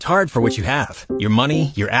worked hard for what you have. Your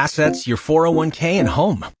money, your assets, your 401k, and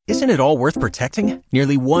home. Isn't it all worth protecting?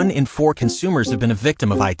 Nearly 1 in 4 consumers have been a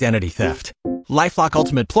victim of identity theft. LifeLock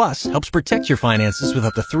Ultimate Plus helps protect your finances with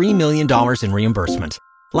up to $3 million in reimbursement.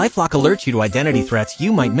 LifeLock alerts you to identity threats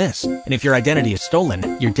you might miss. And if your identity is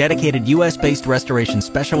stolen, your dedicated U.S.-based restoration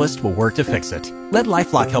specialist will work to fix it. Let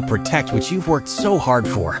LifeLock help protect what you've worked so hard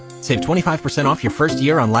for. Save 25% off your first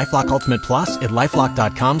year on LifeLock Ultimate Plus at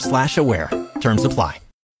LifeLock.com/aware. Terms apply.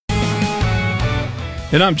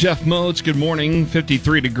 And I'm Jeff Moats. Good morning.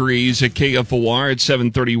 53 degrees at KFOR at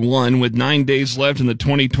 7:31 with 9 days left in the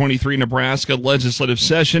 2023 Nebraska legislative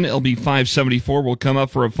session. LB 574 will come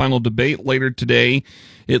up for a final debate later today.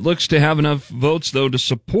 It looks to have enough votes, though, to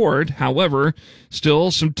support. However,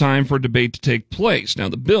 still some time for debate to take place. Now,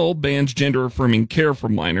 the bill bans gender-affirming care for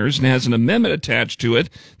minors and has an amendment attached to it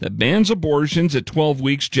that bans abortions at 12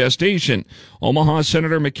 weeks gestation. Omaha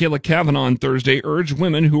Senator Michaela Cavanaugh on Thursday urged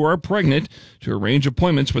women who are pregnant to arrange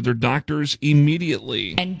appointments with their doctors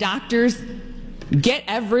immediately. And doctors, get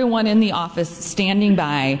everyone in the office standing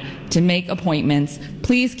by to make appointments.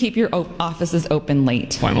 Please keep your offices open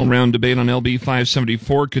late. Final round debate on LB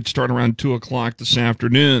 574 could start around 2 o'clock this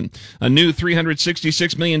afternoon. A new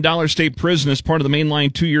 $366 million state prison is part of the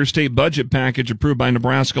mainline 2-year state budget package approved by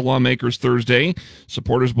Nebraska lawmakers Thursday.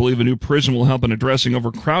 Supporters believe a new prison will help in addressing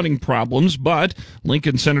overcrowding problems, but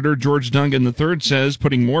Lincoln Senator George Dungan III says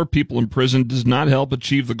putting more people in prison does not help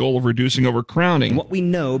achieve the goal of reducing overcrowding. What we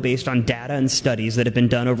know based on data and studies that have been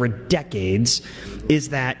done over decades is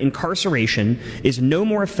that incarceration is no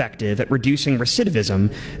more effective at reducing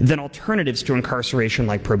recidivism than alternatives to incarceration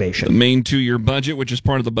like probation. The main 2-year budget, which is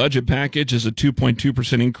part of the budget package, is a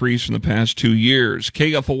 2.2% increase from the past 2 years.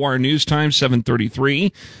 KFOR News Time,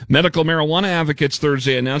 7:33. Medical marijuana advocates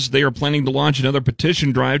Thursday announced they are planning to launch another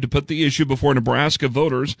petition drive to put the issue before Nebraska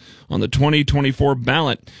voters on the 2024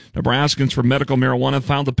 ballot. Nebraskans for Medical Marijuana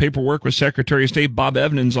filed the paperwork with Secretary of State Bob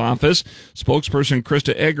Evans' office. Spokesperson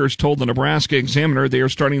Krista Eggers told the Nebraska Examiner they are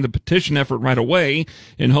starting the petition effort right away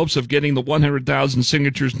in hopes of getting the 100,000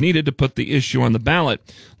 signatures needed to put the issue on the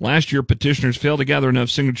ballot. Last year, petitioners failed to gather enough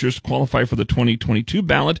signatures to qualify for the 2022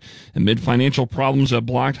 ballot amid financial problems that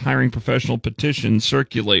blocked hiring professional petition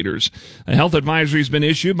circulators. A health advisory has been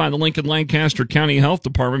issued by the Lincoln-Lancaster County Health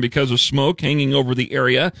Department because of smoke hanging over the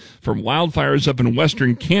area from wildfires up in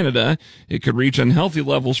western Canada. It could reach unhealthy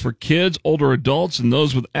levels for kids, older adults, and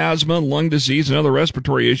those with asthma, lung disease, and other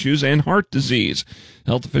respiratory issues, and heart disease.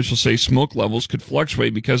 Health officials say smoke levels could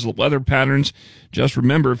fluctuate because of the weather patterns. Just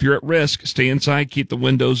remember, if you're at risk, stay inside, keep the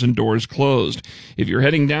windows and doors closed. If you're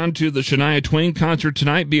heading down to the Shania Twain concert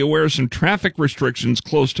tonight, be aware of some traffic restrictions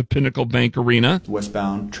close to Pinnacle Bank Arena.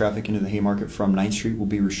 Westbound traffic into the Haymarket from 9th Street will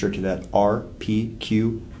be restricted at R, P,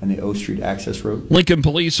 Q, and the O Street access road. Lincoln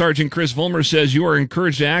Police Sergeant Chris Vollmer says you are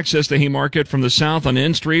encouraged to access the Haymarket from the south on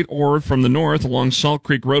N Street or from the north along Salt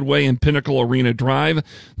Creek Roadway and Pinnacle Arena Drive.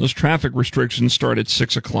 Those traffic restrictions start at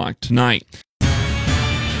 6 o'clock tonight.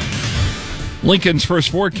 Lincoln's first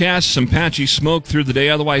forecast, some patchy smoke through the day,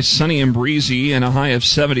 otherwise sunny and breezy, and a high of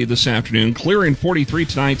 70 this afternoon. Clearing 43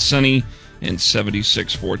 tonight, sunny, and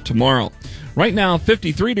 76 for tomorrow. Right now,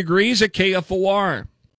 53 degrees at KFOR.